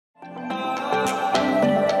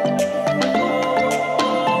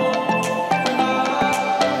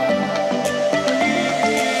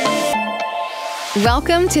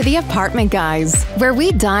Welcome to the Apartment Guys, where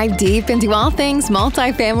we dive deep into all things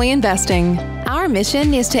multifamily investing. Our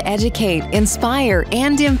mission is to educate, inspire,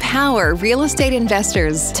 and empower real estate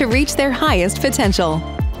investors to reach their highest potential.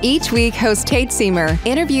 Each week, host Tate Seymour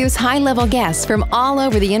interviews high-level guests from all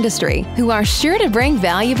over the industry who are sure to bring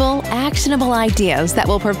valuable, actionable ideas that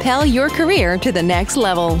will propel your career to the next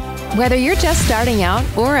level. Whether you're just starting out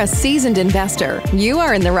or a seasoned investor, you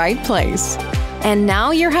are in the right place. And now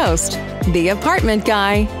your host, the Apartment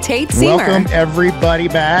Guy, Tate Seymour. Welcome everybody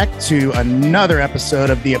back to another episode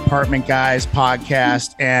of the Apartment Guys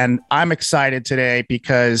podcast. And I'm excited today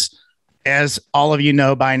because, as all of you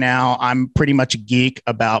know by now, I'm pretty much a geek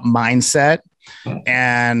about mindset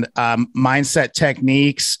and mindset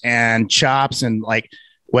techniques and chops, and like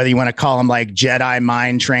whether you want to call them like Jedi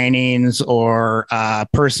mind trainings or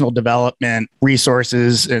personal development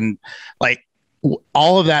resources, and like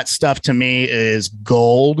all of that stuff to me is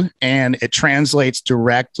gold, and it translates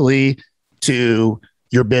directly to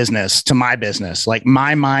your business, to my business. Like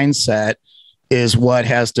my mindset is what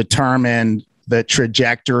has determined the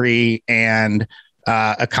trajectory and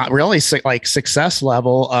really like success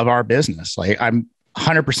level of our business. Like I'm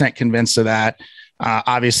 100% convinced of that.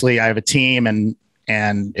 Obviously I have a team and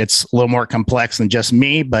it's a little more complex than just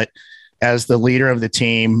me, but as the leader of the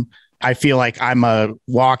team, I feel like I'm a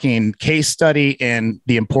walking case study in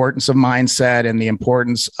the importance of mindset and the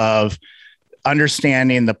importance of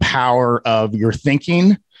understanding the power of your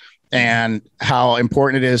thinking and how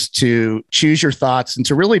important it is to choose your thoughts and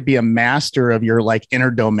to really be a master of your like inner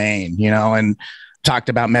domain, you know, and talked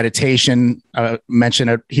about meditation, mentioned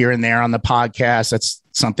it here and there on the podcast. That's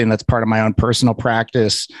something that's part of my own personal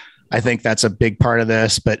practice. I think that's a big part of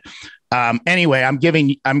this, but anyway, I'm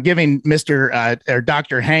giving Mr. or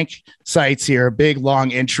Dr. Hank Seitz here a big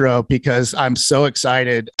long intro because I'm so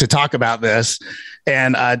excited to talk about this.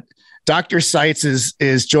 And Dr. Seitz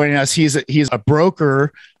is joining us. He's a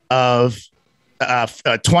broker of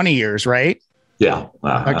 20 years, right? Yeah.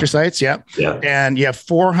 Dr. Seitz, yeah. And you have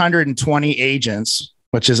 420 agents,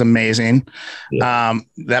 which is amazing. Yeah.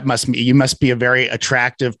 You must be a very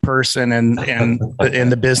attractive person in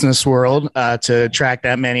the business world to attract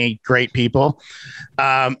that many great people.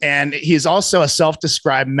 And he's also a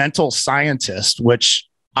self-described mental scientist, which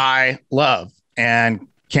I love and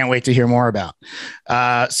can't wait to hear more about.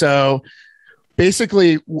 So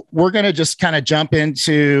basically, we're going to just kind of jump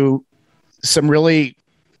into some really,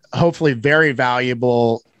 hopefully very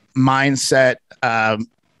valuable mindset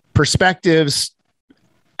perspectives,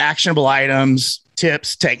 actionable items,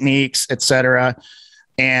 tips, techniques, etc.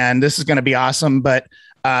 And this is going to be awesome. But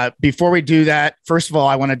before we do that, first of all,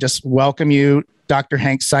 I want to just welcome you, Dr.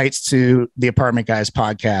 Hank Seitz, to the Apartment Guys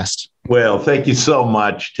podcast. Well, thank you so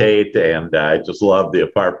much, Tate. And I just love the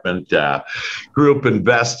apartment group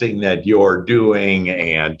investing that you're doing,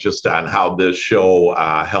 and just on how this show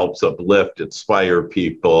helps uplift, inspire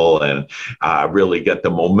people, and really get the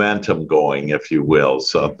momentum going, if you will.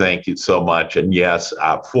 So thank you so much. And yes,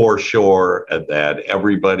 for sure that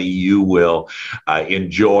everybody, you will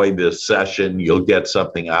enjoy this session. You'll get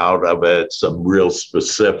something out of it, some real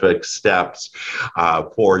specific steps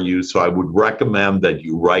for you. So I would recommend that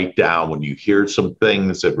you write down when you hear some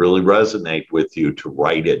things that really resonate with you, to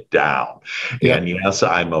write it down. Yep. And yes,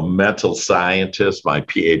 I'm a mental scientist. My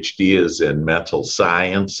PhD is in mental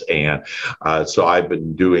science. And so I've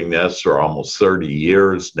been doing this for almost 30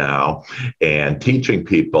 years now and teaching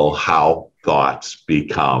people how thoughts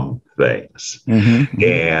become things. Mm-hmm.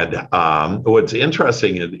 And what's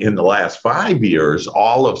interesting in the last 5 years,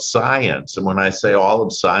 all of science, and when I say all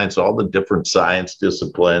of science, all the different science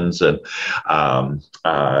disciplines and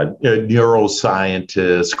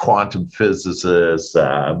neuroscientists, quantum physicists,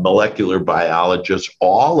 molecular biologists,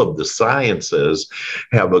 all of the sciences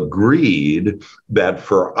have agreed that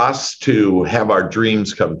for us to have our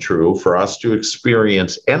dreams come true, for us to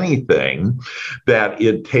experience anything, that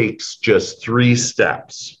it takes just 3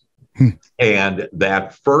 steps. And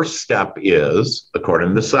that first step is,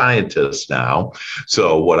 according to scientists now,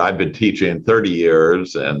 so what I've been teaching 30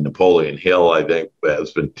 years, and Napoleon Hill, I think,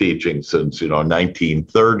 has been teaching since,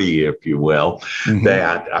 1930, if you will, mm-hmm.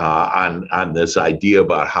 that on this idea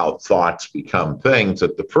about how thoughts become things,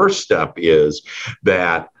 that the first step is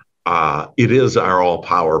that it is our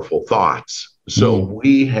all-powerful thoughts. So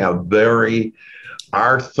we have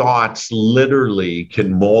our thoughts literally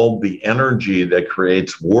can mold the energy that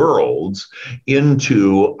creates worlds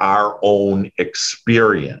into our own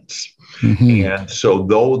experience. Mm-hmm. And so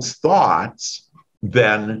those thoughts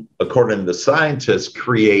then, according to scientists,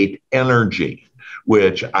 create energy.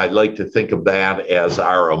 which I like to think of that as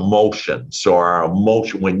our emotion. So our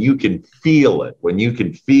emotion, when you can feel it, when you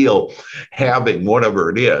can feel having whatever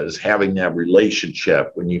it is, having that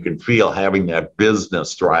relationship, when you can feel having that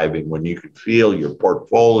business thriving, when you can feel your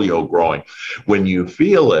portfolio growing, when you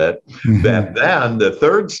feel it, then the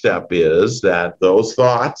third step is that those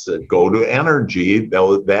thoughts that go to energy,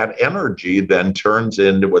 that energy then turns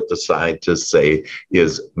into what the scientists say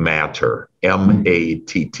is matter,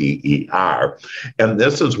 matter. And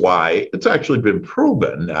this is why it's actually been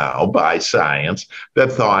proven now by science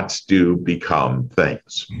that thoughts do become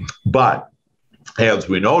things. But as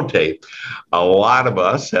we notate, a lot of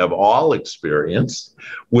us have all experienced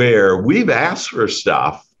where we've asked for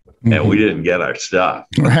stuff and we didn't get our stuff.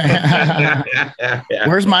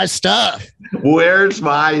 Where's my stuff? Where's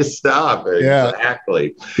my stuff?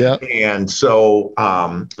 Exactly. Yeah. And so,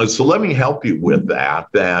 so let me help you with that.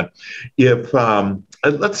 That if,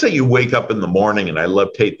 let's say you wake up in the morning, and I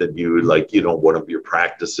love, Tate, that you one of your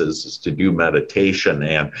practices is to do meditation.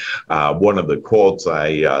 And one of the quotes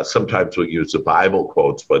I sometimes will use the Bible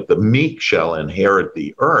quotes, but the meek shall inherit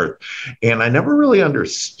the earth. And I never really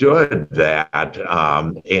understood that.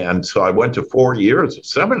 And so I went to 4 years of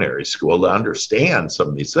seminary school to understand some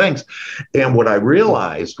of these things. And what I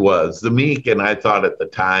realized was the meek, and I thought at the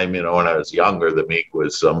time, when I was younger, the meek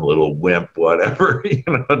was some little wimp, whatever,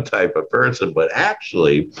 type of person. But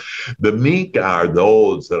actually, the meek are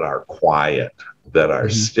those that are quiet, that are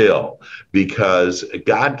still, because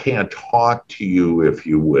God can't talk to you, if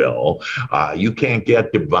you will. You can't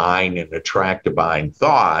get divine and attract divine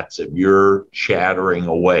thoughts if you're chattering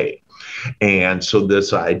away. And so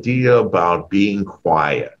this idea about being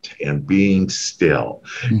quiet and being still,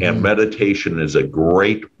 and meditation is a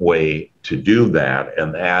great way to do that.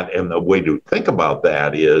 And the way to think about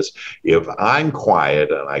that is, if I'm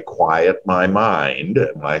quiet and I quiet my mind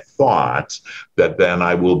and my thoughts, that then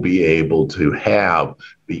I will be able to have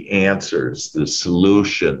the answers, the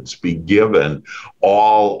solutions be given,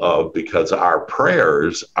 because our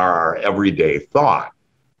prayers are our everyday thought.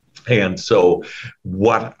 And so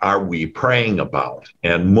what are we praying about?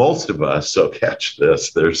 And most of us, so catch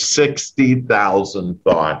this, there's 60,000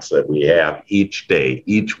 thoughts that we have each day,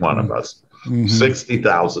 each one of us,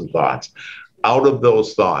 60,000 thoughts. Out of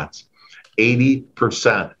those thoughts,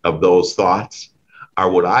 80% of those thoughts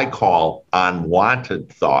are what I call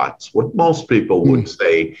unwanted thoughts. What most people would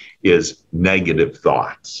say is negative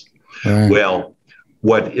thoughts. Well,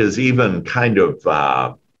 what is even kind of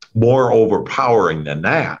more overpowering than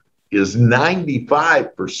that is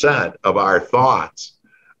 95% of our thoughts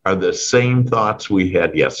are the same thoughts we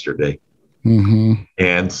had yesterday.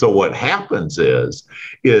 And so what happens is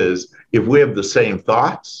if we have the same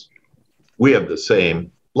thoughts, we have the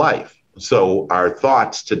same life. So our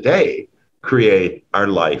thoughts today create our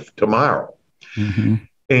life tomorrow.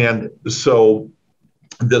 And so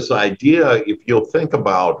this idea, if you'll think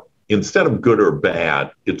about, instead of good or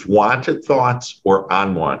bad, it's wanted thoughts or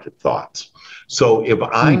unwanted thoughts. So if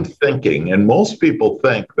I'm thinking, and most people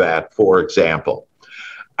think that, for example,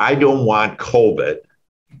 I don't want COVID,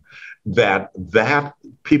 that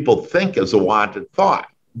people think is a wanted thought.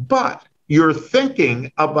 But you're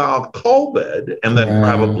thinking about COVID and then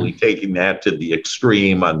probably taking that to the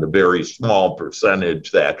extreme on the very small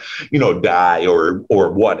percentage that, die or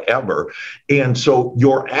whatever. And so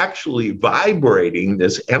you're actually vibrating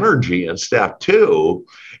this energy. And step two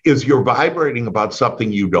is you're vibrating about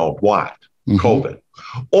something you don't want, COVID.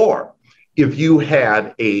 Or if you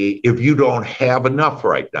don't have enough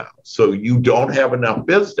right now, so you don't have enough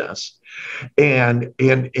business, and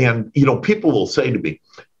people will say to me,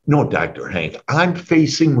 no, Dr. Hank, I'm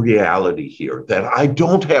facing reality here that I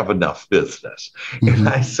don't have enough business. And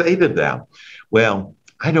I say to them, well,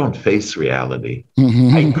 I don't face reality.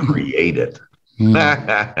 I create it.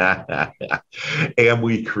 And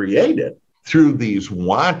we create it through these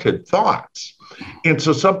wanted thoughts. And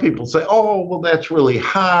so some people say, oh, well, that's really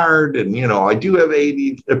hard. And, I do have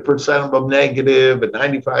 80% of them negative and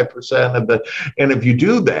 95% of the. And if you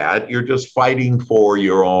do that, you're just fighting for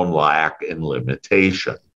your own lack and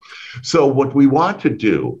limitation. So what we want to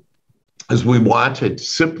do is we want to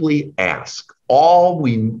simply ask. All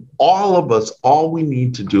we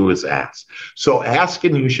need to do is ask. So ask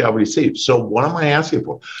and you shall receive. So what am I asking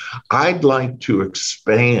for? I'd like to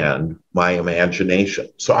expand my imagination.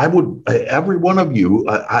 So every one of you,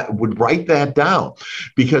 I would write that down,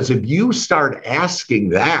 because if you start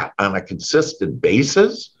asking that on a consistent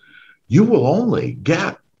basis, you will only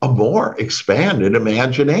get a more expanded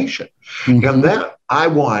imagination. And then I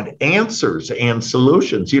want answers and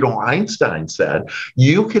solutions. Einstein said,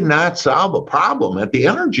 you cannot solve a problem at the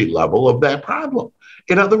energy level of that problem.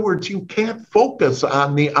 In other words, you can't focus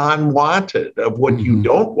on the unwanted of what you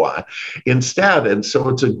don't want instead. And so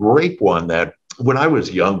it's a great one that when I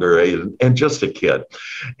was younger and just a kid,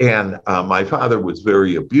 and my father was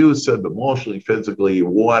very abusive, emotionally, physically,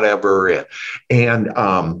 whatever.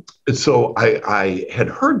 And so I had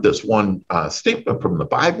heard this one statement from the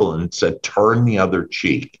Bible, and it said, turn the other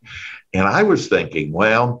cheek. And I was thinking,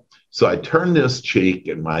 well, so I turn this cheek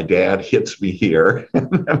and my dad hits me here, and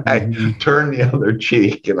then I turn the other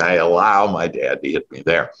cheek and I allow my dad to hit me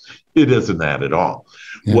there. It isn't that at all.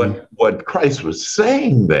 What Christ was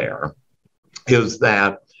saying there is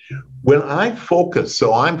that when I focus,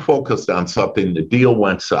 so I'm focused on something, the deal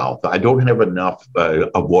went south. I don't have enough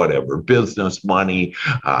of whatever, business, money,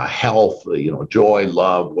 health, joy,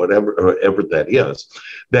 love, whatever that is.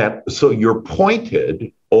 So you're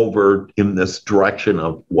pointed over in this direction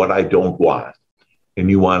of what I don't want. And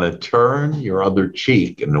you want to turn your other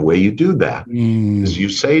cheek. And the way you do that is you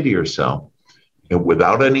say to yourself, and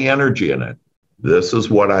without any energy in it, this is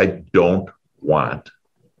what I don't want.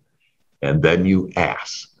 And then you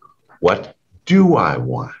ask, what do I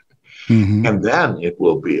want? And then it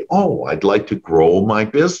will be, oh, I'd like to grow my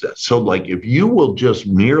business. So like if you will just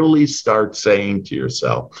merely start saying to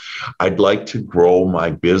yourself, I'd like to grow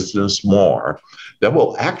my business more, that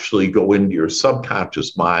will actually go into your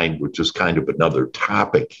subconscious mind, which is kind of another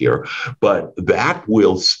topic here. But that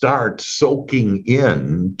will start soaking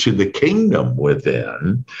in to the kingdom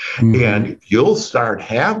within, and you'll start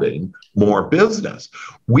having more business.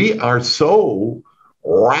 We are so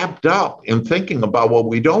wrapped up in thinking about what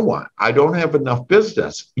we don't want. I don't have enough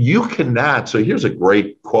business. You cannot. So here's a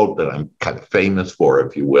great quote that I'm kind of famous for,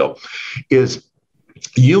 if you will, is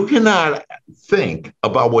you cannot think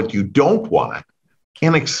about what you don't want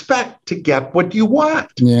and expect to get what you want.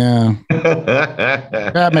 Yeah.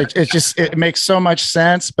 It makes so much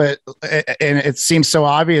sense, and it seems so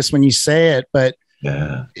obvious when you say it, but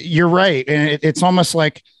you're right. And it's almost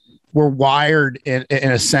like we're wired in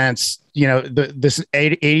a sense, this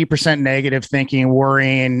 80% negative thinking,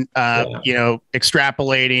 worrying,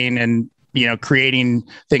 extrapolating and, creating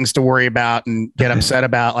things to worry about and get upset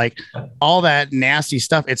about, like all that nasty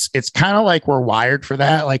stuff. It's kind of like we're wired for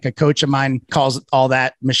that. Like a coach of mine calls all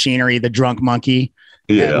that machinery the drunk monkey,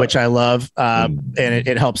 which I love. And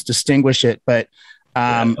it helps distinguish it. But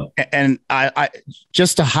and I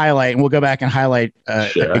just to highlight, and we'll go back and highlight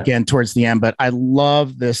again towards the end, but I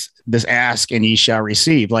love this ask and ye shall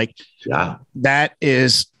receive. Like that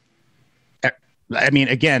is, I mean,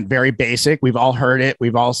 again, very basic. We've all heard it.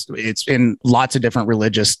 It's in lots of different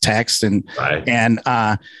religious texts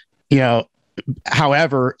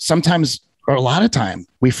however, sometimes or a lot of time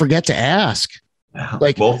we forget to ask.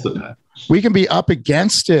 Like most of the time. We can be up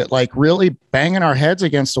against it, like really banging our heads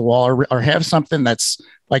against the wall, or have something that's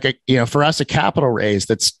like for us, a capital raise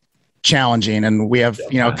that's challenging. And we have,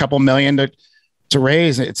 a couple million to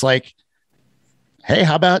raise. It's like, hey,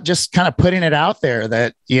 how about just kind of putting it out there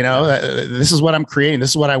that, this is what I'm creating.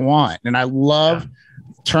 This is what I want. And I love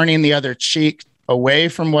turning the other cheek away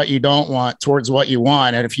from what you don't want towards what you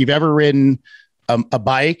want. And if you've ever ridden a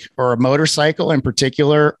bike or a motorcycle in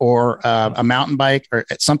particular, or a mountain bike or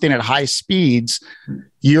something at high speeds,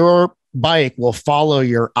 your bike will follow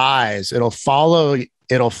your eyes. It'll follow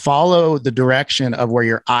the direction of where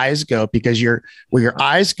your eyes go, because where your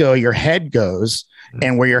eyes go, your head goes,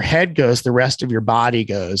 and where your head goes, the rest of your body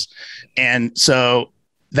goes. And so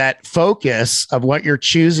that focus of what you're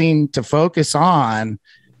choosing to focus on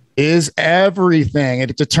is everything.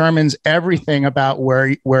 It determines everything about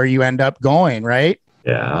where you end up going, right?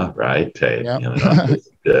 Yeah, right.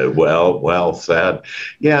 Well said.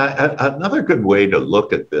 Yeah, another good way to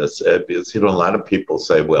look at this is, a lot of people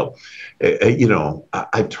say, well,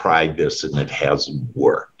 I've tried this and it hasn't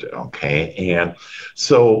worked. Okay. And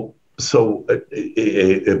so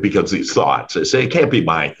because these thoughts, I say, it can't be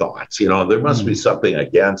my thoughts, there must be something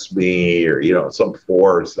against me, or, some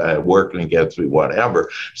force working against me, whatever,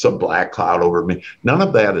 some black cloud over me. None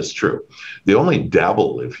of that is true. The only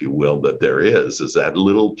devil, if you will, that there is that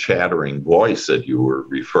little chattering voice that you were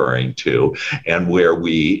referring to, and where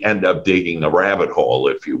we end up digging a rabbit hole,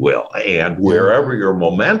 if you will. And wherever your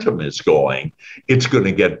momentum is going, it's going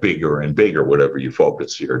to get bigger and bigger. Whatever you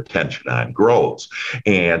focus your attention on grows.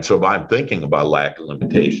 And so if I'm thinking about lack of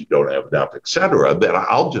limitation, don't have enough, et cetera, then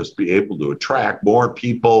I'll just be able to attract more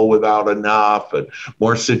people without enough, and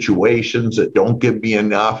more situations that don't give me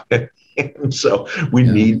enough. And so we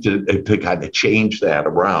need to kind of change that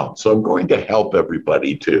around. So I'm going to help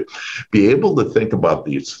everybody to be able to think about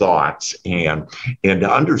these thoughts and to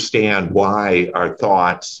understand why our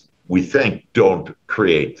thoughts, we think, don't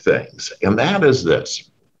create things. And that is this.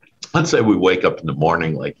 let's say we wake up in the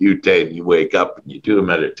morning like you, Tate, and you wake up and you do a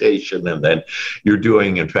meditation, and then you're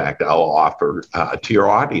doing, in fact, I'll offer to your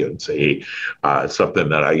audience something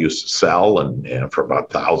that I used to sell and for about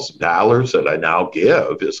 $1,000 that I now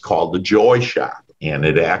give is called the Joy Shop. And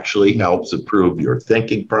it actually helps improve your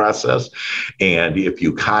thinking process. And if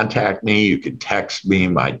you contact me, you can text me.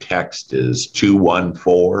 My text is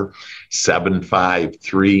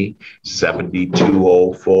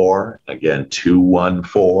 214-753-7204. Again,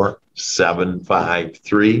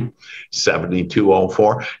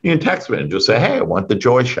 214-753-7204. You can text me and just say, hey, I want the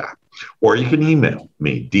Joy Shop. Or you can email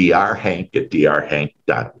me,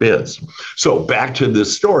 drhank@drhank.biz. So back to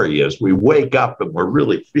this story, as we wake up and we're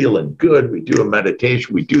really feeling good, we do a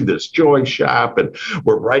meditation, we do this Joy Shop, and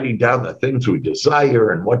we're writing down the things we desire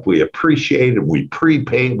and what we appreciate, and we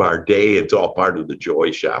prepave our day. It's all part of the Joy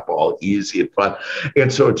Shop, all easy and fun.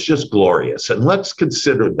 And so it's just glorious. And let's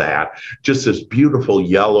consider that just this beautiful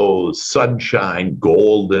yellow, sunshine,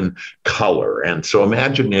 golden color. And so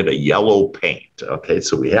imagine it a yellow paint. Okay,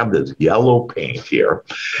 so we have this yellow paint here.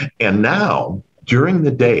 And now, during the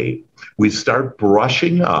day, we start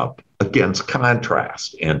brushing up against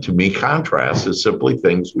contrast. And to me, contrast is simply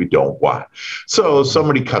things we don't want. So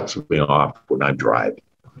somebody cuts me off when I'm driving.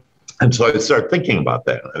 And so I start thinking about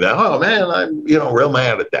that. And then, oh man, I'm real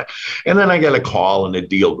mad at that. And then I get a call and the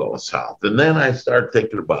deal goes south. And then I start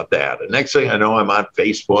thinking about that. And next thing I know, I'm on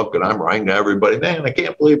Facebook and I'm writing to everybody, man, I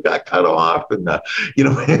can't believe I got cut off. And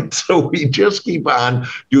and so we just keep on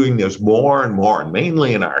doing this more and more, and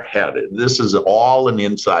mainly in our head. And this is all an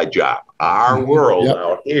inside job. Our world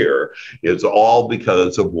out here is all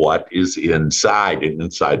because of what is inside. And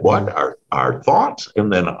inside what? Our thoughts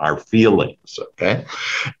and then our feelings, okay?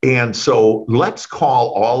 And so let's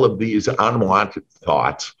call all of these unwanted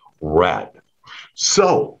thoughts red.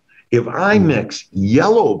 So if I mix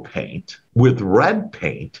yellow paint with red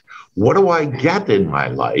paint, what do I get in my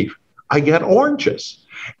life? I get oranges.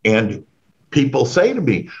 And people say to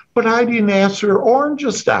me, but I didn't ask for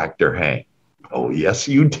oranges, Dr. Hank. Oh, yes,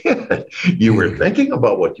 you did. You were thinking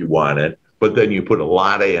about what you wanted, but then you put a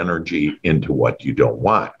lot of energy into what you don't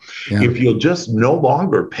want. Yeah. If you'll just no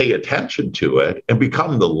longer pay attention to it and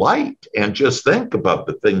become the light and just think about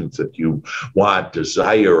the things that you want,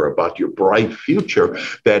 desire, about your bright future,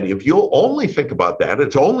 that if you'll only think about that,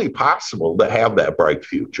 it's only possible to have that bright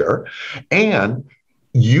future. And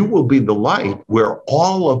you will be the light where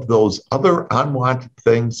all of those other unwanted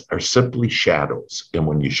things are simply shadows. And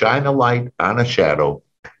when you shine a light on a shadow,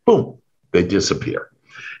 boom, they disappear.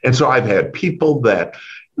 And so I've had people that,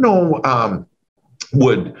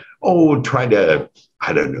 would try to,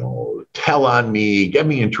 tell on me, get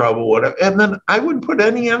me in trouble, whatever. And then I wouldn't put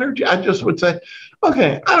any energy. I just would say,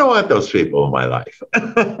 okay, I don't want those people in my life.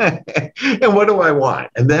 And what do I want?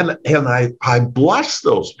 And I bless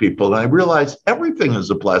those people. And I realize everything is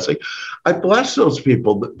a blessing. I bless those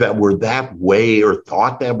people that were that way or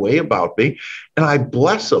thought that way about me. And I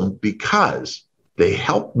bless them because they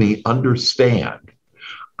helped me understand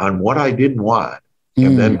on what I didn't want.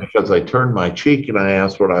 And then because I turned my cheek and I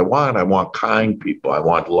asked what I want kind people. I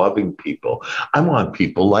want loving people. I want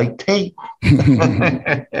people like Tate.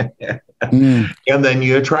 And then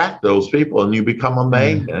you attract those people and you become a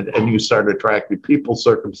magnet and you start attracting people,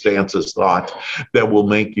 circumstances, thoughts that will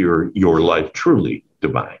make your life truly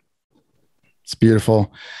divine. It's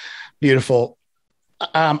beautiful. Beautiful.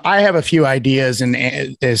 I have a few ideas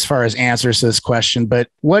as far as answers to this question, but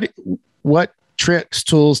what tricks,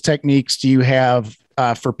 tools, techniques do you have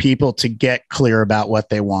for people to get clear about what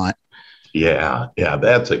they want? Yeah,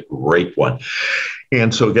 that's a great one.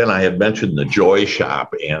 And so again, I had mentioned the Joy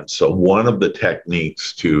Shop. And so one of the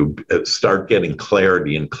techniques to start getting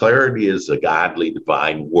clarity, and clarity is a godly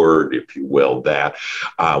divine word, if you will, that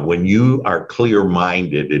when you are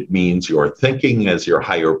clear-minded, it means you're thinking as your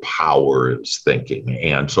higher power is thinking.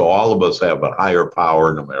 And so all of us have a higher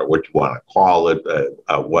power, no matter what you want to call it,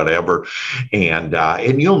 whatever. And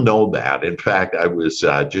you'll know that. In fact, I was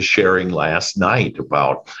just sharing last night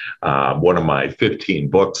about one of my 15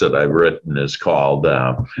 books that I've written is called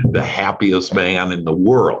The Happiest Man in the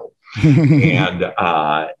World. And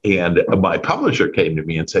my publisher came to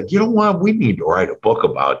me and said, you know what, we need to write a book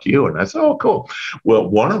about you. And I said, oh, cool. Well,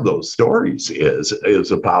 one of those stories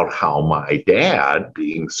is about how my dad,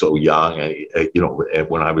 being so young,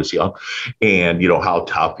 when I was young, and, how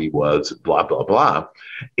tough he was, blah, blah, blah.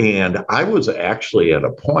 And I was actually at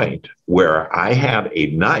a point where I had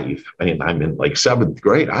a knife, and I'm in like 7th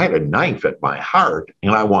grade. I had a knife at my heart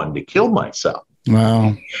and I wanted to kill myself.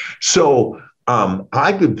 Wow. So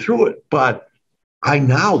I've been through it, but I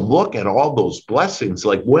now look at all those blessings.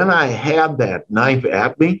 Like when I had that knife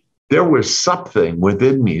at me, there was something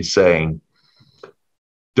within me saying,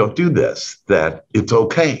 don't do this, that it's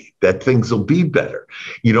okay, that things will be better.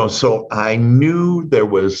 So I knew there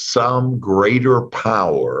was some greater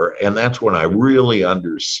power, and that's when I really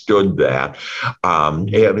understood that. And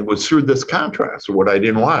it was through this contrast of what I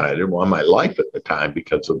didn't want. I didn't want my life at the time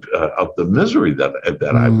because of the misery that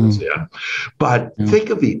I was in. But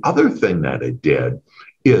think of the other thing that it did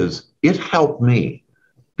is it helped me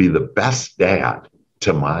be the best dad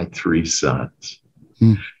to my 3 sons.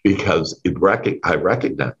 Because I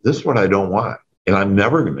recognize this is what I don't want. And I'm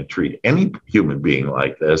never going to treat any human being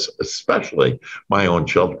like this, especially my own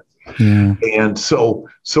children. Yeah. And so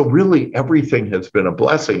really everything has been a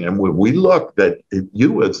blessing. And when we look that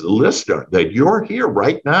you as a listener, that you're here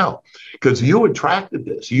right now, because you attracted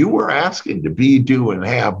this, you were asking to be, do, and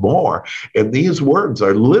have more. And these words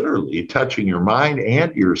are literally touching your mind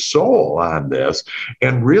and your soul on this,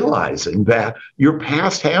 and realizing that your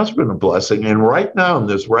past has been a blessing. And right now in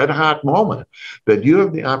this red hot moment, that you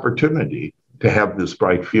have the opportunity to have this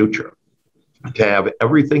bright future, to have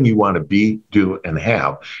everything you want to be, do, and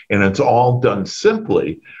have. And it's all done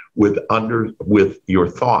simply with your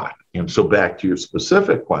thought. And so back to your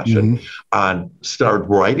specific question on start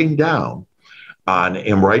writing down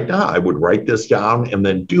and right now I would write this down and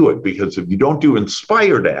then do it, because if you don't do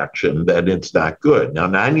inspired action, then it's not good. Now,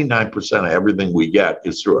 99% of everything we get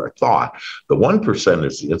is through our thought. The 1%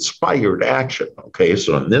 is the inspired action. Okay.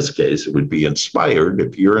 So in this case, it would be inspired.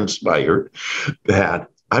 If you're inspired, that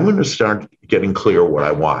I'm going to start getting clear what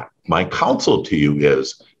I want. My counsel to you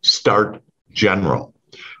is start general.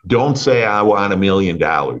 Don't say, I want $1 million.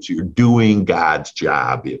 You're doing God's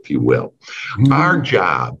job, if you will. Our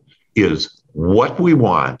job is what we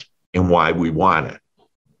want and why we want it.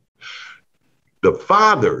 The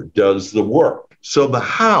Father does the work. So the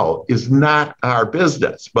how is not our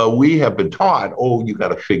business, but we have been taught, you got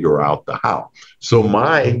to figure out the how. So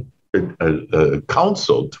my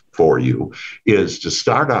counsel for you is to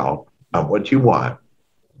start out on what you want.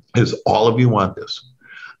 Is all of you want this?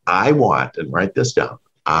 I want, and write this down,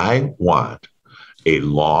 I want a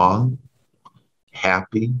long,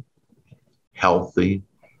 happy, healthy,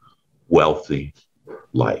 wealthy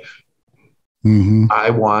life. I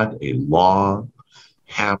want a long,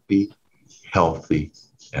 happy, healthy,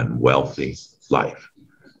 and wealthy life.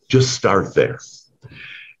 Just start there.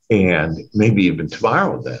 And maybe even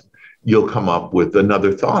tomorrow then, you'll come up with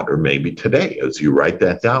another thought, or maybe today as you write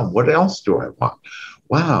that down. What else do I want?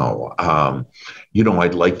 Wow,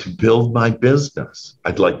 I'd like to build my business.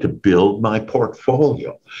 I'd like to build my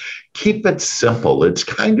portfolio. Keep it simple. It's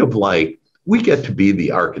kind of like we get to be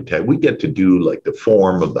the architect. We get to do like the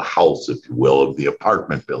form of the house, if you will, of the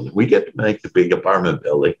apartment building. We get to make the big apartment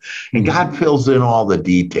building, and God fills in all the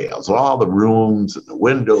details, all the rooms and the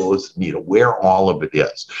windows, where all of it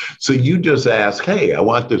is. So you just ask, hey, I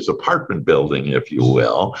want this apartment building, if you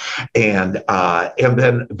will. And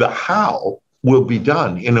then the how will be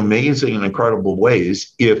done in amazing and incredible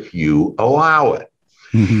ways if you allow it.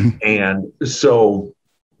 And so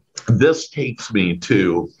this takes me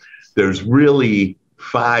to, there's really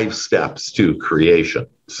 5 steps to creation.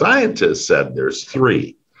 Scientists said there's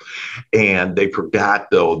 3, and they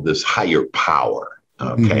forgot, though, this higher power.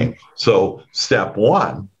 Okay. So step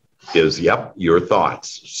 1 is, your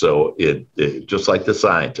thoughts. So it just like the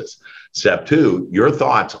scientists. Step 2, your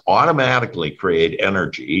thoughts automatically create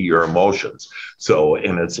energy, your emotions. So,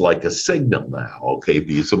 and it's like a signal now, okay?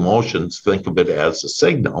 These emotions, think of it as a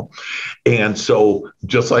signal. And so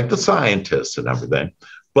just like the scientists and everything,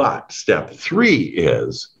 but step 3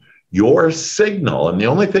 is your signal. And the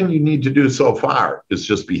only thing you need to do so far is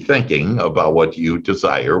just be thinking about what you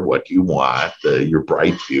desire, what you want, your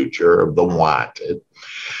bright future of the wanted,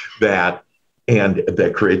 that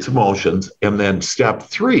creates emotions. And then step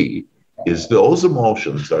 3 is those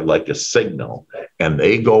emotions are like a signal, and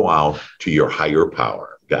they go out to your higher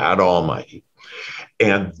power, God Almighty.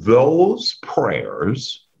 And those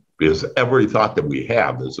prayers, because every thought that we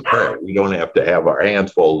have is a prayer. We don't have to have our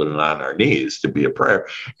hands folded and on our knees to be a prayer.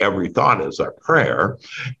 Every thought is our prayer,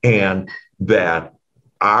 and that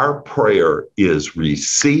our prayer is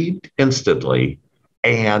received instantly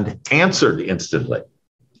and answered instantly.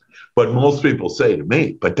 But most people say to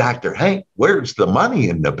me, but Dr. Hank, where's the money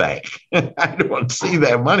in the bank? I don't see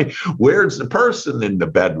that money. Where's the person in the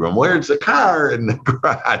bedroom? Where's the car in the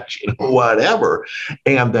garage? Whatever.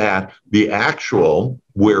 And that the actual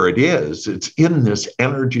where it's in this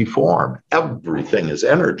energy form. Everything is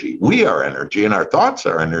energy. We are energy, and our thoughts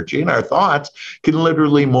are energy, and our thoughts can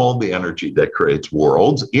literally mold the energy that creates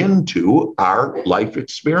worlds into our life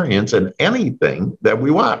experience and anything that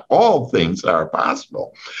we want. All things are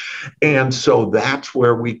possible. And so that's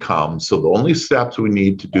where we come. So the only steps we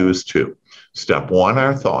need to do is two. Step one,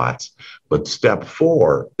 our thoughts. But step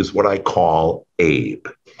four is what I call ABE.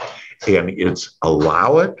 And it's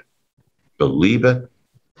allow it, believe it,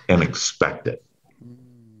 and expect it.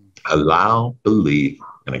 Allow, believe,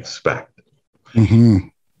 and expect. Mm-hmm.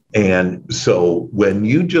 And so when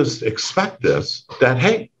you just expect this, that,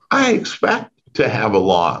 hey, I expect to have a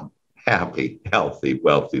long, happy, healthy,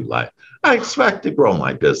 wealthy life. I expect to grow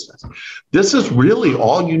my business. This is really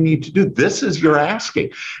all you need to do. This is your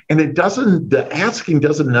asking. And the asking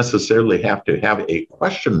doesn't necessarily have to have a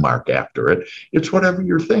question mark after it. It's whatever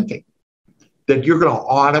you're thinking, that you're going to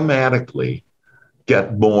automatically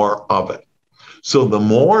get more of it. So the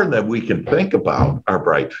more that we can think about our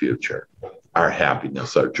bright future, our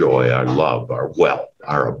happiness, our joy, our love, our wealth,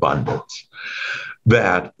 our abundance,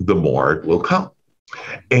 that the more it will come.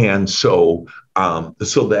 And so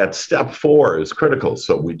that step four is critical.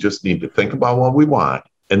 So we just need to think about what we want,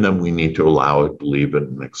 and then we need to allow it, believe it,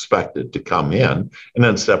 and expect it to come in. And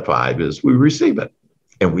then step five is we receive it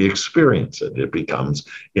and we experience it. It becomes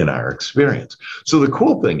in our experience. So the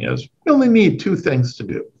cool thing is we only need two things to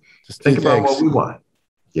do. Just think about what we want.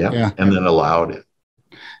 Yeah. And then allow it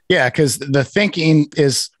in. Yeah, because the thinking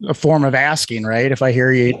is a form of asking, right? If I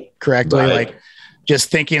hear you correctly, Right. like just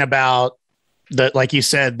thinking about like you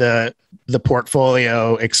said, the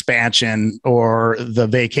portfolio expansion or the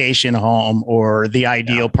vacation home or the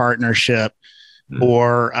ideal partnership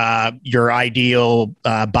or your ideal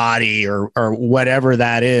body or whatever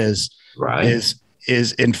that is, right.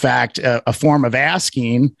 is in fact a form of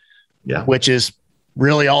asking, which is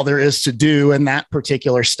really all there is to do in that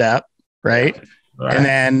particular step. Right. And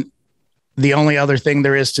then the only other thing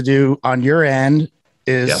there is to do on your end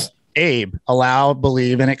is ABE, allow,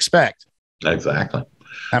 believe, and expect. Exactly.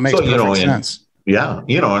 That makes perfect sense. Yeah.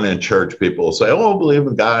 And in church, people will say, oh, believe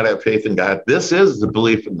in God, have faith in God. This is the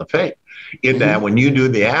belief in the faith. In that when you do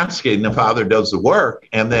the asking, the Father does the work,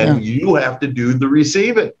 and then you have to do the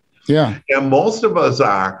receiving. Yeah. And most of us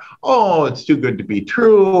are, oh, it's too good to be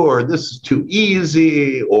true, or this is too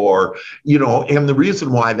easy, or, and the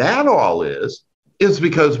reason why that all is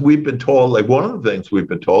because we've been told, like one of the things we've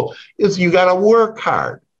been told is you got to work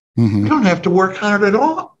hard. You don't have to work hard at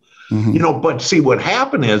all. But see, what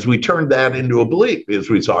happened is we turned that into a belief. As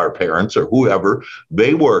we saw our parents or whoever,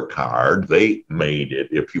 they worked hard, they made it,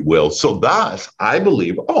 if you will. So thus, I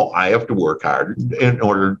believe, I have to work hard in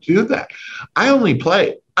order to do that. I only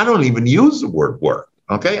play. I don't even use the word work.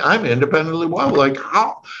 Okay, I'm independently well. Like,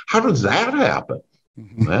 how does that happen?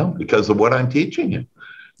 Well, because of what I'm teaching you.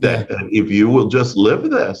 That if you will just live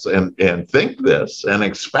this and think this and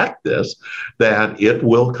expect this, that it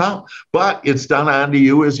will come. But it's done unto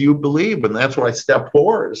you as you believe. And that's why step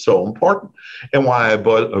 4 is so important. And why I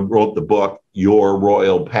wrote the book, Your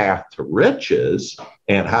Royal Path to Riches,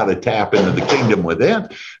 and how to tap into the kingdom within.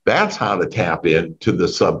 That's how to tap into the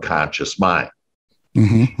subconscious mind.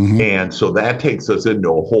 And so that takes us into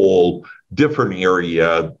a whole different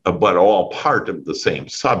area, but all part of the same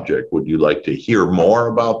subject. Would you like to hear more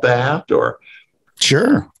about that? Or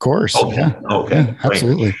sure, of course. Okay. Yeah,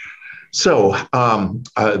 absolutely. So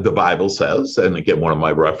the Bible says, and again, one of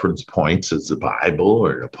my reference points is the Bible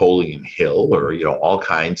or Napoleon Hill or, all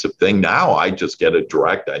kinds of things. Now I just get it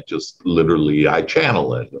direct. I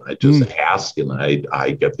channel it. I just ask and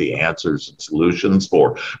I get the answers and solutions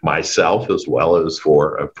for myself as well as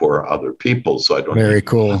for other people. So I don't very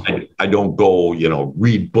cool. I don't go,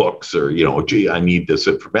 read books or, gee, I need this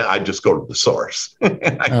information. I just go to the source.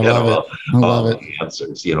 And I get all the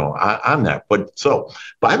answers, on that. But so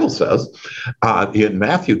Bible says, in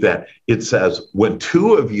Matthew, that it says, when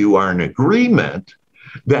 2 of you are in agreement,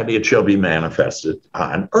 that it shall be manifested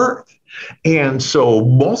on earth. And so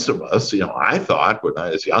most of us, I thought when I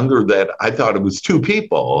was younger that I thought it was 2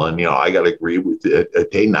 people, and I got to agree with it,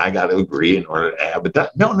 and I got to agree in order to have it done.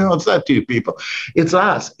 No, it's not 2 people. It's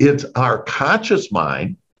us. It's our conscious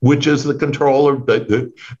mind, which is the controller,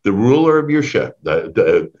 the ruler of your ship,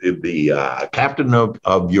 the captain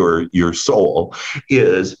of your soul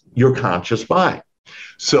is your conscious mind.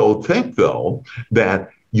 So think, though, that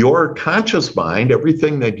your conscious mind,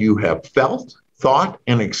 everything that you have felt, thought,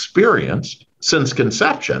 and experienced since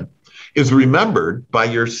conception is remembered by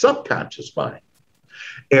your subconscious mind.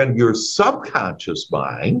 And your subconscious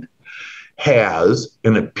mind has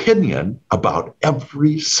an opinion about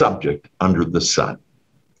every subject under the sun.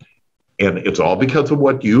 And it's all because of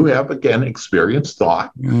what you have, again, experienced,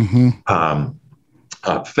 thought,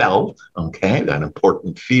 felt, okay, that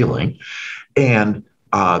important feeling. And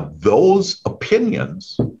those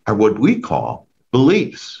opinions are what we call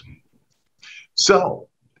beliefs. So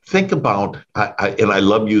think about, and I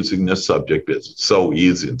love using this subject because it's so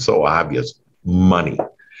easy and so obvious, money.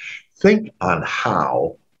 Think on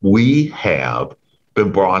how we have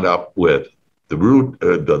been brought up with the root,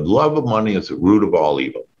 the love of money is the root of all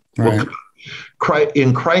evil. Right. Well,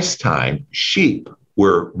 in Christ's time, sheep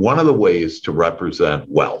were one of the ways to represent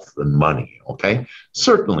wealth and money, okay?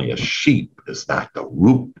 Certainly a sheep is not the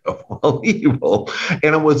root of all evil.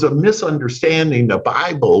 And it was a misunderstanding. The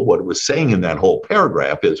Bible, what it was saying in that whole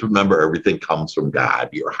paragraph is, remember, everything comes from God,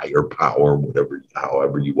 your higher power, whatever,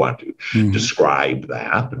 however you want to describe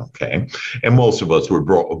that, okay? And most of us were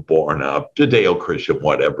born up Judeo-Christian,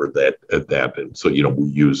 whatever that, and so, you know, we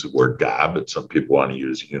use the word God, but some people want to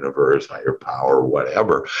use universe, higher power,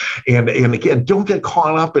 whatever. And again, don't get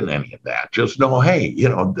caught up in any of that. Just know, hey, you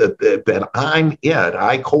know, that I'm it.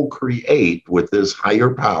 I co-create with this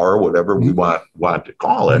higher power, whatever we want to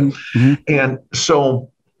call it. And so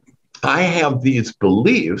I have these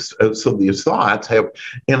beliefs, so these thoughts have,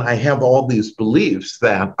 and I have all these beliefs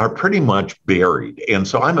that are pretty much buried. And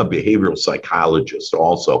so I'm a behavioral psychologist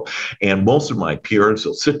also. And most of my peers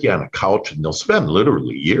will sit you on a couch and they'll spend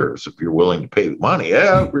literally years, if you're willing to pay the money,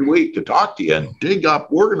 every week to talk to you and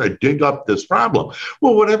we're going to dig up this problem.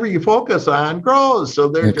 Well, whatever you focus on grows. So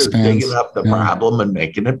they're just digging up the problem and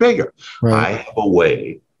making it bigger. Right. I have a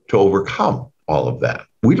way to overcome all of that.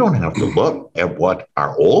 We don't have to look at what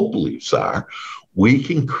our old beliefs are. We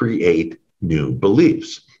can create new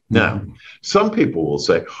beliefs. Now, some people will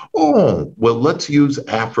say, oh, well, let's use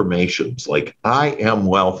affirmations like I am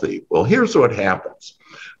wealthy. Well, here's what happens.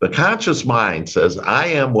 The conscious mind says, I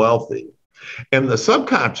am wealthy. And the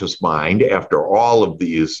subconscious mind, after all of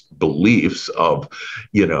these beliefs of,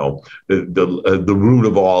 you know, the root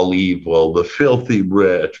of all evil, the filthy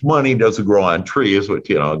rich, money doesn't grow on trees, which,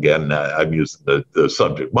 you know, again, I'm using the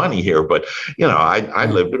subject money here, but, you know, I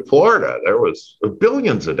lived in Florida. There was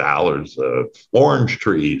billions of dollars of orange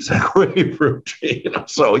trees and grapefruit trees, you know,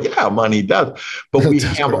 so yeah, money does. But we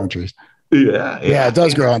have on trees. Yeah, it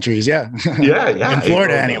does grow on trees. Yeah. In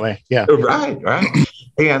Florida, anyway. Yeah. Right.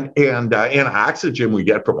 And oxygen we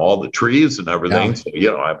get from all the trees and everything. Yeah. So,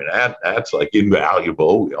 you know, I mean, that's like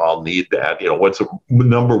invaluable. We all need that. You know, what's the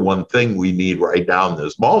number one thing we need right now in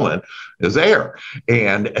this moment is air.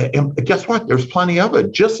 And guess what? There's plenty of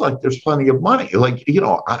it, just like there's plenty of money. Like, you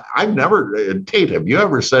know, I've never, Tate, have you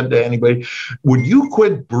ever said to anybody, would you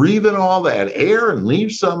quit breathing all that air and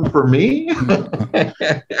leave some for me?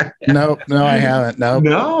 No, I haven't.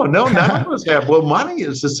 No, none of us have. Well, money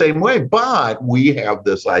is the same way, but we have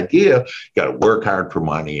this idea, you got to work hard for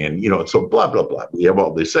money. And, you know, so blah, blah, blah. We have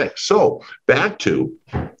all these things. So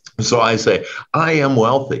so I say, I am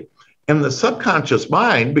wealthy. And the subconscious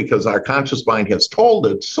mind, because our conscious mind has told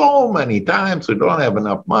it so many times we don't have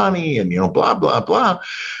enough money and, you know, blah, blah, blah,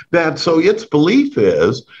 that so its belief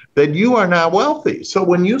is that you are not wealthy. So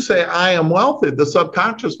when you say, I am wealthy, the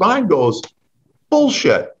subconscious mind goes,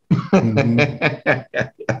 bullshit. And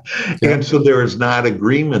so there is not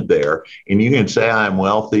agreement there. And you can say, I'm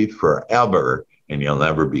wealthy forever, and you'll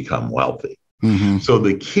never become wealthy. So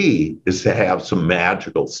the key is to have some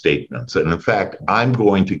magical statements. And in fact, I'm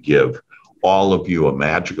going to give all of you a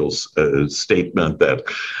magical statement that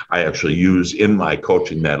I actually use in my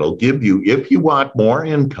coaching that'll give you, if you want more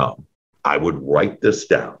income, I would write this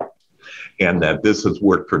down. And that this has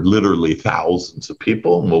worked for literally thousands of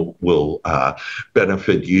people and will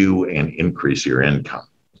benefit you and increase your income.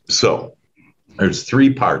 So there's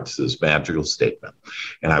 3 parts to this magical statement.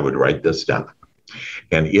 And I would write this down.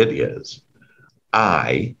 And it is,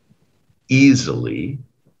 I easily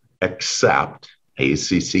accept,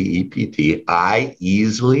 ACCEPT, I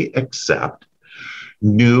easily accept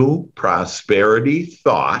new prosperity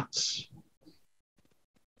thoughts.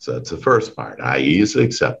 So that's the first part. I easily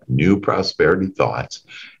accept new prosperity thoughts.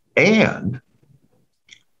 And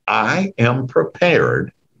I am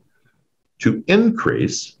prepared to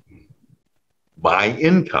increase my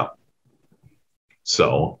income.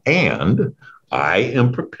 So, and I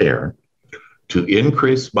am prepared to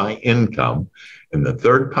increase my income. And the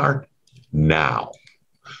third part, now.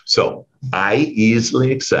 So I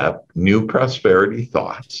easily accept new prosperity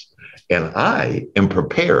thoughts, and I am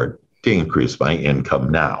prepared to increase my income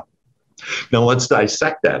now. Now let's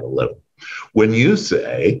dissect that a little. When you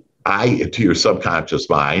say, to your subconscious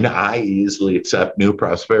mind, I easily accept new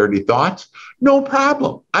prosperity thoughts. No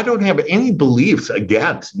problem. I don't have any beliefs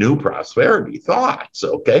against new prosperity thoughts.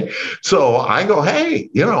 Okay. So I go, hey,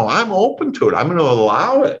 I'm open to it. I'm going to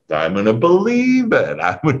allow it. I'm going to believe it.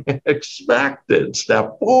 I'm going to expect it.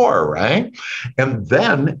 Step 4, right? And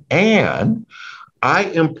I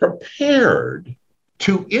am prepared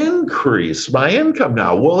to increase my income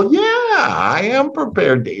now. Well, yeah, I am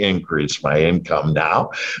prepared to increase my income now.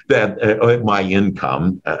 That my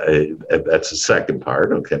income, that's the second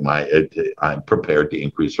part. Okay, I'm prepared to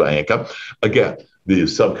increase my income. Again, the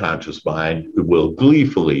subconscious mind will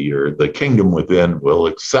gleefully, the kingdom within will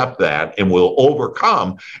accept that and will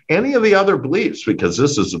overcome any of the other beliefs, because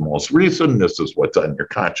this is the most recent. This is what's on your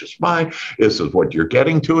conscious mind. This is what you're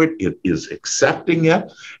getting to it. It is accepting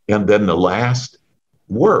it. And then the last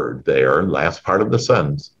word there, last part of the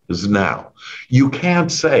sentence, is now. You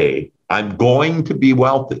can't say, I'm going to be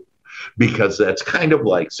wealthy, because that's kind of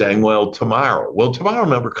like saying, well, tomorrow. Well, tomorrow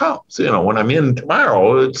never comes. When I'm in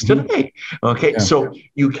tomorrow, it's today. Okay. Yeah. So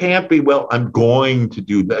you can't be, well, I'm going to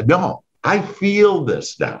do that. No, I feel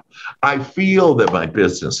this now. I feel that my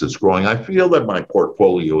business is growing. I feel that my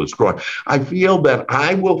portfolio is growing. I feel that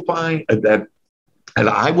I will find that. And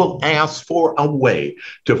I will ask for a way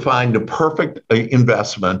to find the perfect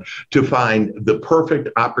investment, to find the perfect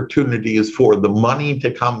opportunities for the money to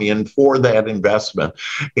come in for that investment,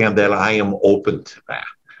 and that I am open to that.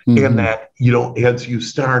 Mm-hmm. And that, as you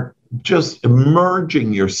start just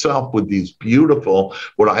emerging yourself with these beautiful,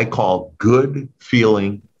 what I call good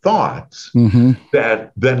feeling thoughts, mm-hmm.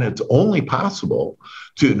 that then it's only possible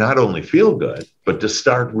to not only feel good, but to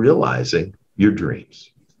start realizing your dreams.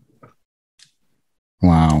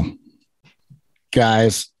 Wow.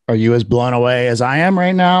 Guys, are you as blown away as I am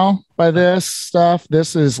right now by this stuff?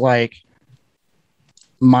 This is like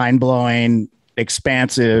mind-blowing,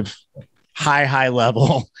 expansive, high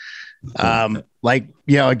level. Again, like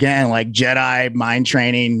Jedi mind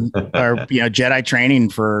training or, Jedi training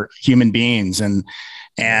for human beings. And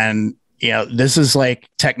this is like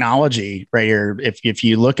technology right here. If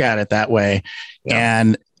you look at it that way. Yeah.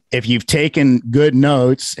 And if you've taken good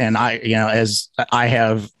notes, and as I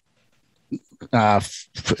have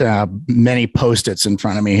many Post-its in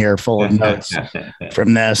front of me here full of notes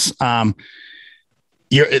from this,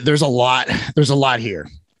 there's a lot here.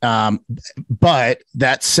 But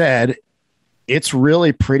that said, it's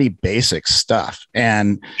really pretty basic stuff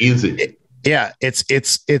and easy.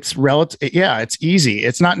 It's relative. Yeah, it's easy.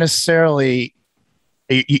 It's not necessarily,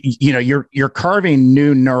 you're carving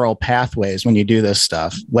new neural pathways when you do this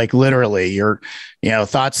stuff. Like literally your,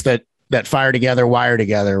 thoughts that fire together, wire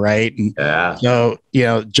together. Right. And so,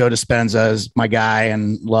 Joe Dispenza is my guy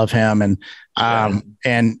and love him.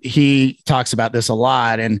 And he talks about this a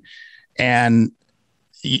lot. And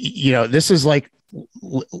this is like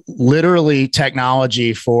literally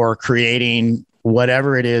technology for creating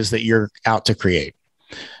whatever it is that you're out to create.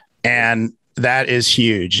 And that is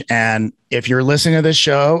huge. And if you're listening to this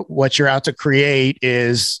show, what you're out to create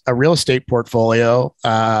is a real estate portfolio,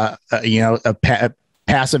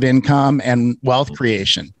 passive income and wealth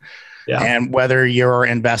creation. Yeah. And whether you're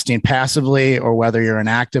investing passively or whether you're an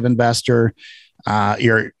active investor,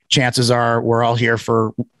 your chances are we're all here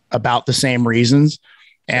for about the same reasons.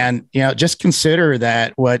 And, just consider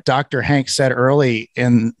that what Dr. Hank said early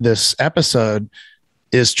in this episode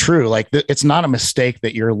is true. Like it's not a mistake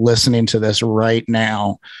that you're listening to this right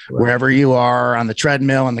now, right, wherever you are, on the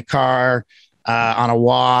treadmill, in the car, on a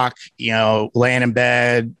walk, laying in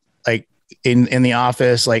bed, like in the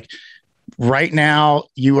office, like right now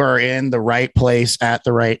you are in the right place at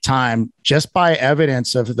the right time, just by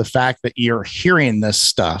evidence of the fact that you're hearing this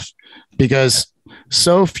stuff, because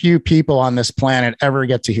so few people on this planet ever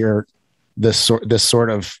get to hear this sort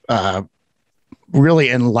of really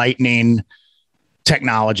enlightening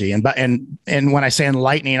technology. And when I say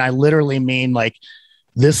enlightening, I literally mean like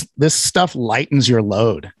this stuff lightens your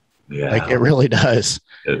load. Yeah. Like it really does.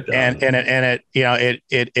 It does.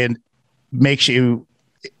 It makes you,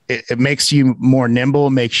 it makes you more nimble,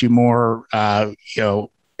 makes you more,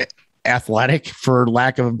 athletic, for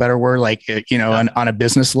lack of a better word, like, on a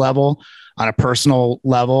business level, on a personal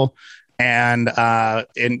level, and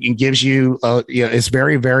gives you, it's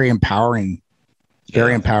very, very empowering.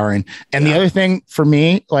 Very empowering. And the other thing for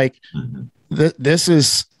me, like this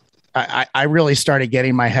is, I really started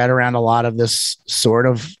getting my head around a lot of this sort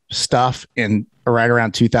of stuff in right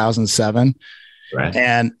around 2007. Right.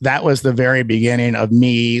 And that was the very beginning of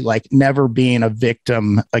me, like never being a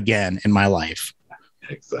victim again in my life.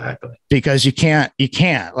 Exactly. Because you can't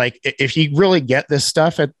like, if you really get this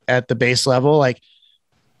stuff at the base level, like,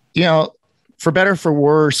 for better or for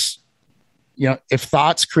worse, if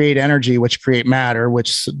thoughts create energy, which create matter,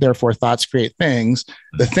 which therefore thoughts create things,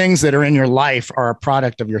 the things that are in your life are a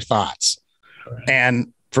product of your thoughts. Right.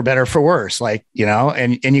 And for better or for worse, and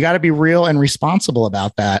you got to be real and responsible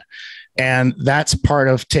about that. And that's part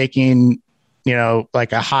of taking,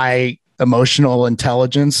 like a high emotional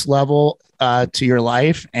intelligence level to your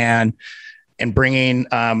life and bringing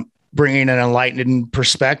an enlightened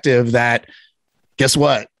perspective that, guess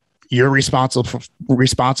what? You're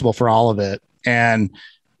responsible for all of it. And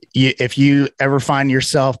if you ever find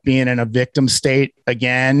yourself being in a victim state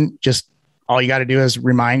again, just all you got to do is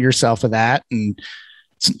remind yourself of that, and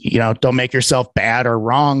don't make yourself bad or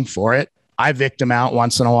wrong for it. I victim out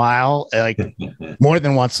once in a while, like more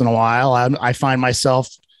than once in a while. I find myself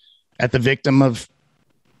at the victim of,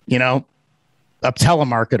 a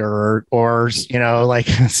telemarketer or like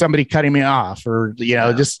somebody cutting me off or,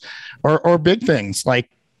 or big things like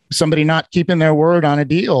somebody not keeping their word on a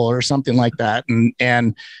deal or something like that.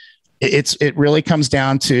 And it really comes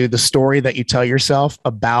down to the story that you tell yourself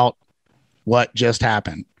about what just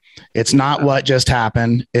happened. It's not what just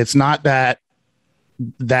happened. It's not that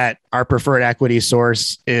our preferred equity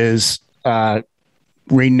source is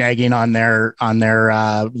reneging on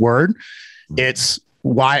their word. It's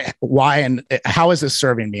why, and how is this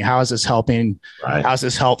serving me? How is this helping? Right. How is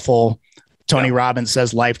this helpful? Tony Robbins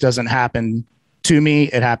says life doesn't happen to me,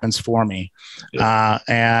 it happens for me. Yeah.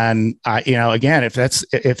 And again, if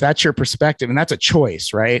that's your perspective, and that's a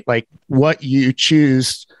choice, right? Like what you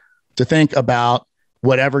choose to think about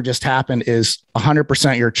whatever just happened is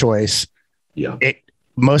 100% your choice. Yeah.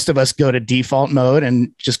 Most of us go to default mode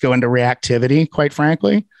and just go into reactivity, quite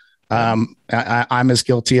frankly. I'm as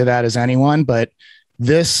guilty of that as anyone, but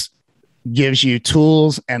this gives you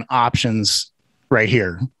tools and options right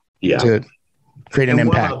here to create an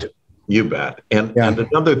impact. You bet. And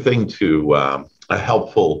another thing to a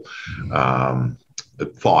helpful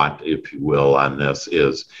thought, if you will, on this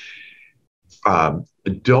is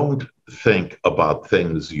don't think about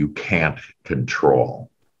things you can't control.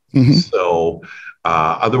 Mm-hmm. So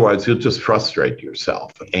otherwise you'll just frustrate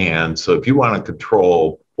yourself. And so if you want to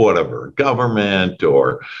control whatever, government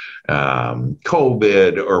or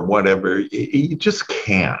COVID or whatever, you just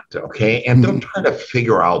can't, okay? And don't try to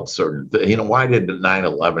figure out certain things, why did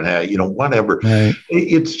 9/11 happen, whatever. Right.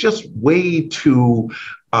 It's just way too,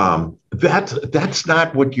 that's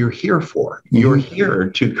not what you're here for. Mm-hmm. You're here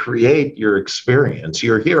to create your experience.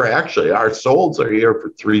 You're here, actually, our souls are here for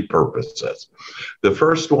three purposes. The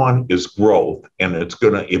first one is growth, and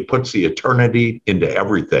it puts the eternity into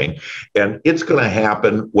everything. And it's going to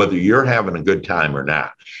happen whether you're having a good time or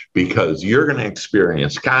not, because you're going to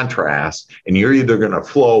experience contrast, and you're either going to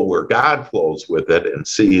flow where God flows with it and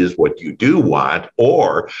sees what you do want,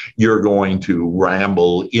 or you're going to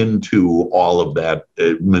ramble into all of that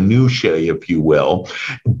minutiae, if you will.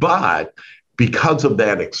 But because of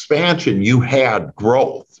that expansion, you had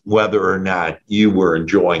growth, whether or not you were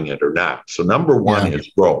enjoying it or not. So number one is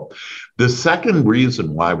growth. The second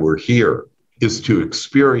reason why we're here is to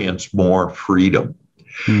experience more freedom.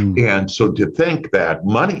 And so to think that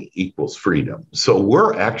money equals freedom. So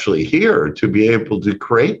we're actually here to be able to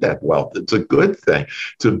create that wealth. It's a good thing.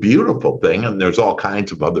 It's a beautiful thing. And there's all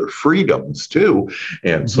kinds of other freedoms too,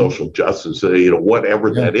 and social justice,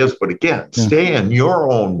 whatever that is. But again, stay in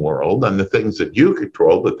your own world and the things that you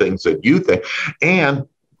control, the things that you think. And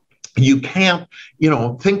you can't,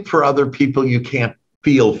 think for other people. You can't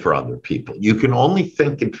feel for other people. You can only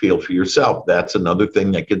think and feel for yourself. That's another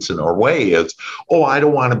thing that gets in our way is, I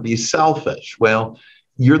don't want to be selfish. Well,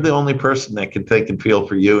 you're the only person that can think and feel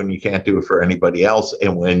for you, and you can't do it for anybody else.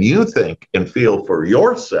 And when you think and feel for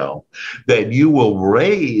yourself, that you will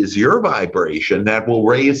raise your vibration, that will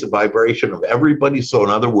raise the vibration of everybody. So in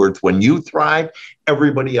other words, when you thrive,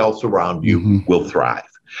 everybody else around you will thrive.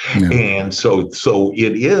 Yeah. And so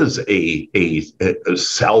it is a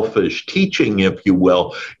selfish teaching, if you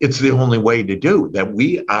will. It's the only way to do that.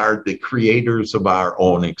 We are the creators of our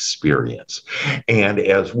own experience. And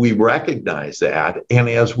as we recognize that, and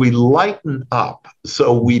as we lighten up,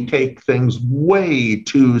 so we take things way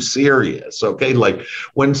too serious, okay? Like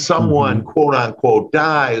when someone, quote unquote,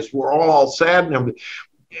 dies, we're all sad and everything.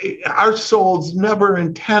 Our souls never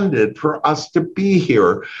intended for us to be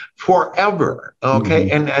here forever, okay?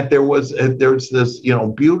 And that there's this,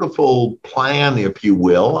 beautiful plan, if you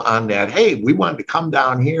will, on that. Hey, we wanted to come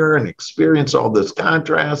down here and experience all this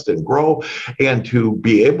contrast and grow, and to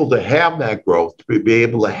be able to have that growth, to be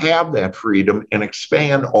able to have that freedom and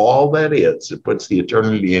expand all that is. It puts the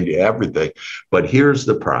eternity into everything. But here's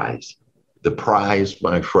the prize. The prize,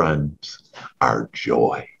 my friends, our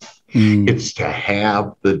joy. It's to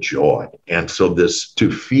have the joy. And so this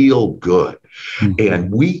to feel good.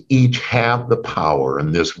 And we each have the power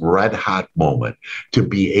in this red hot moment to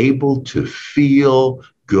be able to feel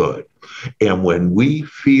good. And when we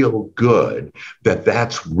feel good,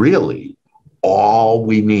 that's really all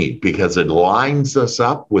we need, because it lines us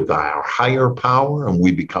up with our higher power and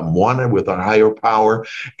we become one with our higher power.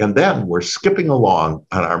 And then we're skipping along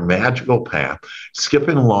on our magical path,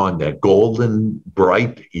 skipping along that golden,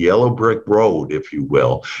 bright, yellow brick road, if you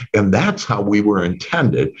will. And that's how we were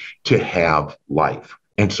intended to have life.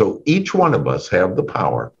 And so each one of us have the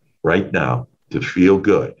power right now to feel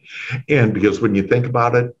good. And because when you think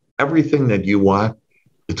about it, everything that you want,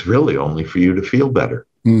 it's really only for you to feel better.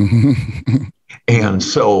 And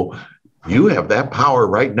so you have that power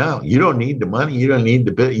right now. You don't need the money. You don't need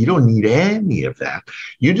the bill. You don't need any of that.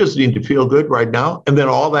 You just need to feel good right now. And then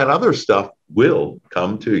all that other stuff will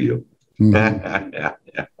come to you.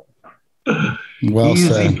 Well easy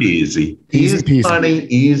said. Peasy. Easy peasy. Money,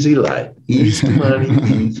 easy life. Easy money,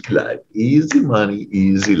 easy life. Easy money,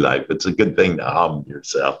 easy life. It's a good thing to hum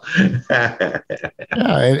yourself. Yeah,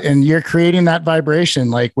 and you're creating that vibration.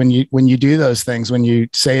 Like when you do those things, when you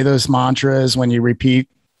say those mantras, when you repeat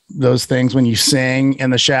those things, when you sing in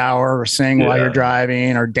the shower or sing while you're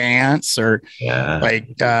driving or dance or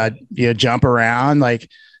you jump around, like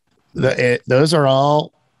those are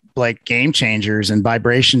all like game changers and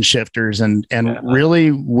vibration shifters and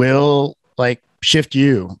really will like shift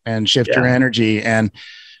you and shift your energy. And,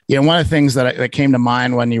 one of the things that came to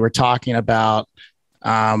mind when you were talking about,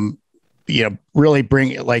 really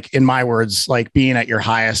bring it, like in my words, like being at your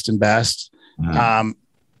highest and best.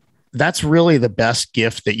 That's really the best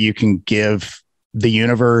gift that you can give the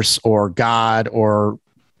universe or God or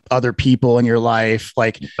other people in your life.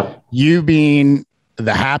 Like you being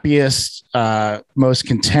the happiest, most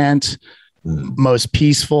content, most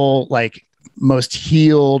peaceful, like most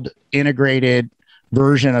healed, integrated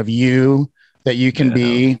version of you that you can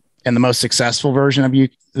be, and the most successful version of you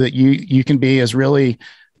that you can be is really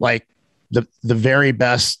like the very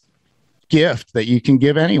best gift that you can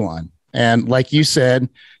give anyone. And like you said,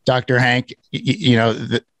 Dr. Hank,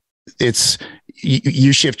 it's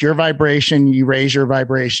you shift your vibration, you raise your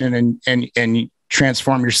vibration, and you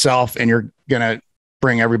transform yourself, and you're gonna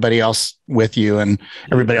bring everybody else with you, and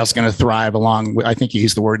everybody else is going to thrive along. I think you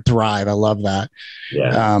used the word thrive. I love that.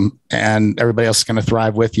 Yeah. And everybody else is going to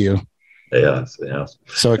thrive with you. Yes.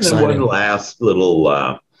 So exciting. And one last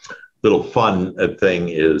little fun thing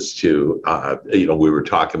is to, we were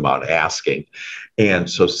talking about asking. And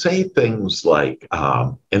so say things like,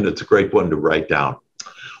 and it's a great one to write down.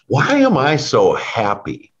 Why am I so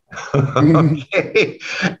happy? Okay.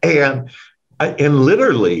 And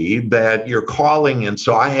literally that you're calling. And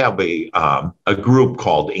so I have a group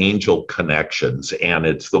called Angel Connections, and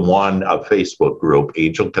it's a Facebook group,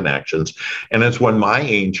 Angel Connections. And it's when my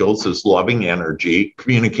angels, this loving energy,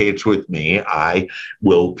 communicates with me, I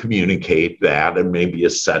will communicate that, and maybe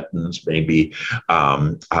a sentence, maybe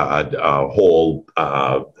a whole,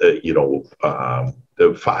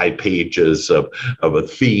 5 pages of a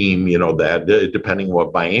theme, that depending on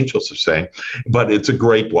what my angels are saying. But it's a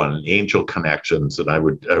great one, Angel Connections, and I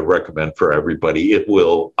would recommend for everybody. It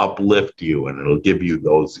will uplift you and it'll give you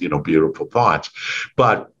those, beautiful thoughts.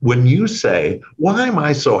 But when you say, why am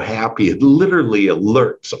I so happy? It literally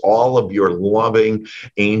alerts all of your loving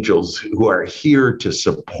angels who are here to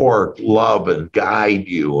support, love, and guide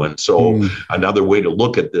you. And so another way to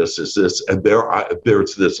look at this is this,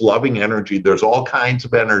 there's this loving energy. There's all kinds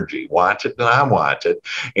of energy. Watch it and I watch it.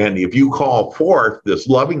 And if you call forth this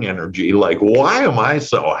loving energy, like, why am I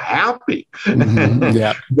so happy?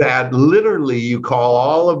 That literally you call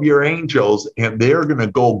all of your angels, and they're going to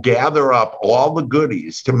go gather up all the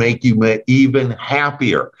goodies to make you even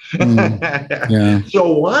happier.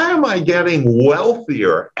 So why am I getting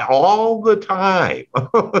wealthier all the time?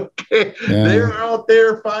 Okay. They're out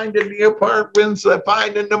there finding the apartments,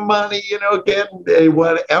 finding the money, getting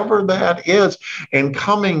whatever that is, and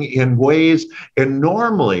coming in ways. And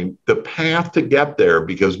normally the path to get there,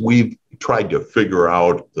 because we've tried to figure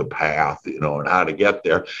out the path, and how to get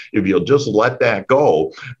there. If you'll just let that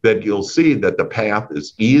go, that you'll see that the path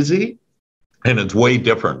is easy. And it's way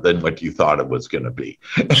different than what you thought it was going to be.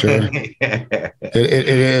 Sure. It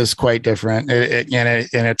is quite different.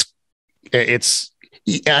 And it's,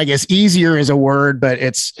 I guess easier is a word, but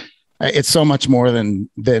it's so much more than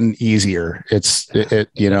easier. It's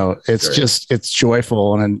just, it's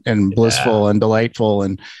joyful and blissful and delightful.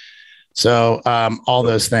 And so all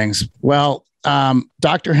those things. Well,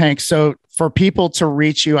 Dr. Hank, so for people to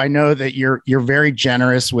reach you, I know that you're very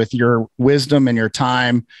generous with your wisdom and your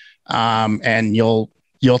time. And you'll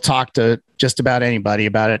you'll talk to just about anybody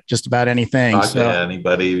about it, just about anything. Talk to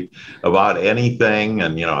anybody about anything.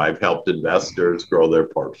 And, I've helped investors grow their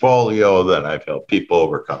portfolio, that I've helped people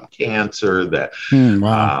overcome cancer, that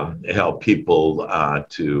help people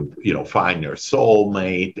to, find their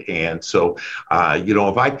soulmate. And so,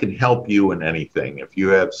 if I can help you in anything, if you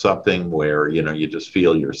have something where, you just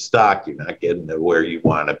feel you're stuck, you're not getting to where you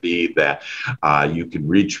want to be, that you can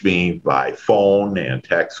reach me by phone and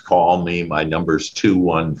text, call me. My number's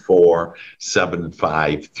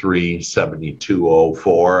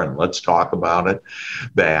 214-753-7204, and let's talk about it.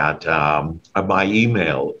 That my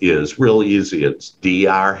email is real easy. It's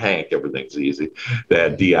drhank, everything's easy.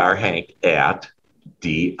 That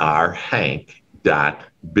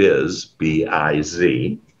drhank@drhank.biz,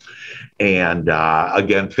 B-I-Z. And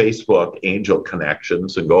again, Facebook, Angel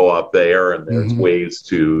Connections, and go up there, and there's ways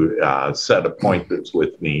to set appointments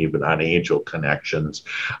with me, even on Angel Connections.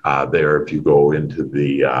 There, if you go into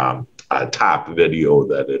the top video,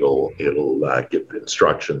 that it'll give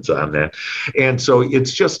instructions on that. And so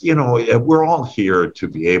it's just, we're all here to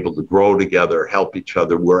be able to grow together, help each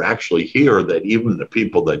other. We're actually here that even the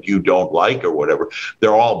people that you don't like or whatever,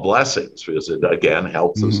 they're all blessings, because it, again,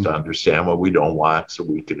 helps us to understand what we don't want so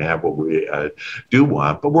we can have what we do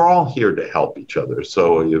want. But we're all here to help each other.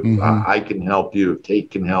 So if I can help you, if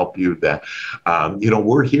Tate can help you, that,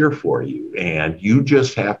 we're here for you. And you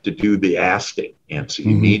just have to do the asking. And so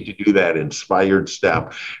you need to do that inspired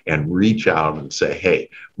step and reach out and say, hey,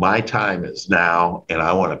 my time is now, and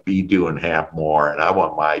I want to be, do, and have more, and I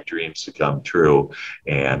want my dreams to come true.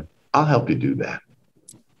 And I'll help you do that.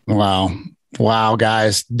 Wow. Wow,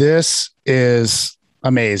 guys. This is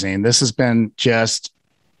amazing. This has been just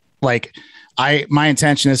like, my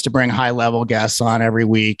intention is to bring high level guests on every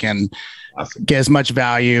week and get as much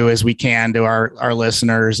value as we can to our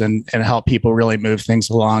listeners and help people really move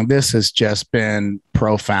things along. This has just been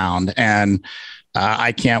profound. And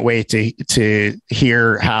I can't wait to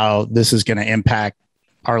hear how this is going to impact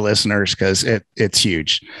our listeners, because it's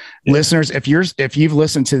huge. Yeah. Listeners, if you've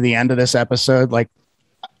listened to the end of this episode, like,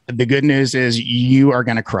 the good news is you are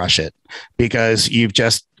going to crush it, because you've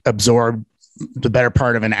just absorbed the better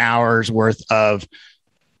part of an hour's worth of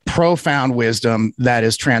profound wisdom that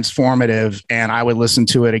is transformative. And I would listen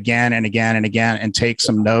to it again and again and again and take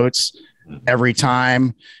some notes every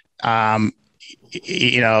time. Again,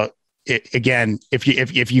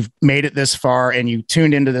 if you've made it this far and you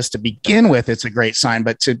tuned into this to begin with, it's a great sign.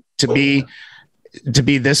 But to be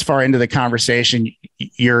this far into the conversation,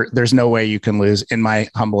 there's no way you can lose, in my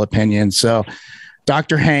humble opinion. So,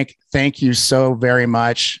 Dr. Hank, thank you so very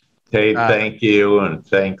much. Hey, thank you. And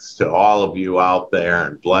thanks to all of you out there,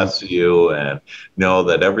 and bless you, and know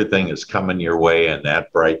that everything is coming your way, and that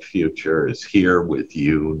bright future is here with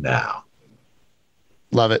you now.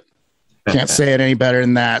 Love it. Can't say it any better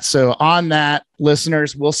than that. So on that,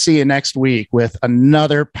 listeners, we'll see you next week with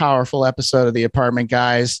another powerful episode of The Apartment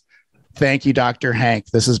Guys. Thank you, Dr. Hank.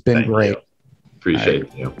 This has been great.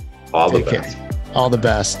 Appreciate you. All the best. All the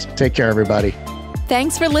best. Take care, everybody.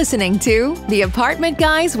 Thanks for listening to The Apartment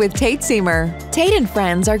Guys with Tate Seamer. Tate and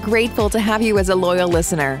friends are grateful to have you as a loyal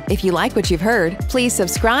listener. If you like what you've heard, please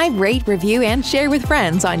subscribe, rate, review, and share with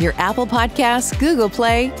friends on your Apple Podcasts, Google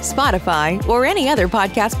Play, Spotify, or any other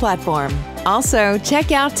podcast platform. Also,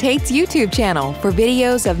 check out Tate's YouTube channel for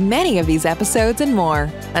videos of many of these episodes and more.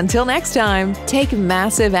 Until next time, take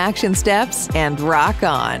massive action steps and rock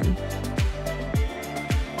on.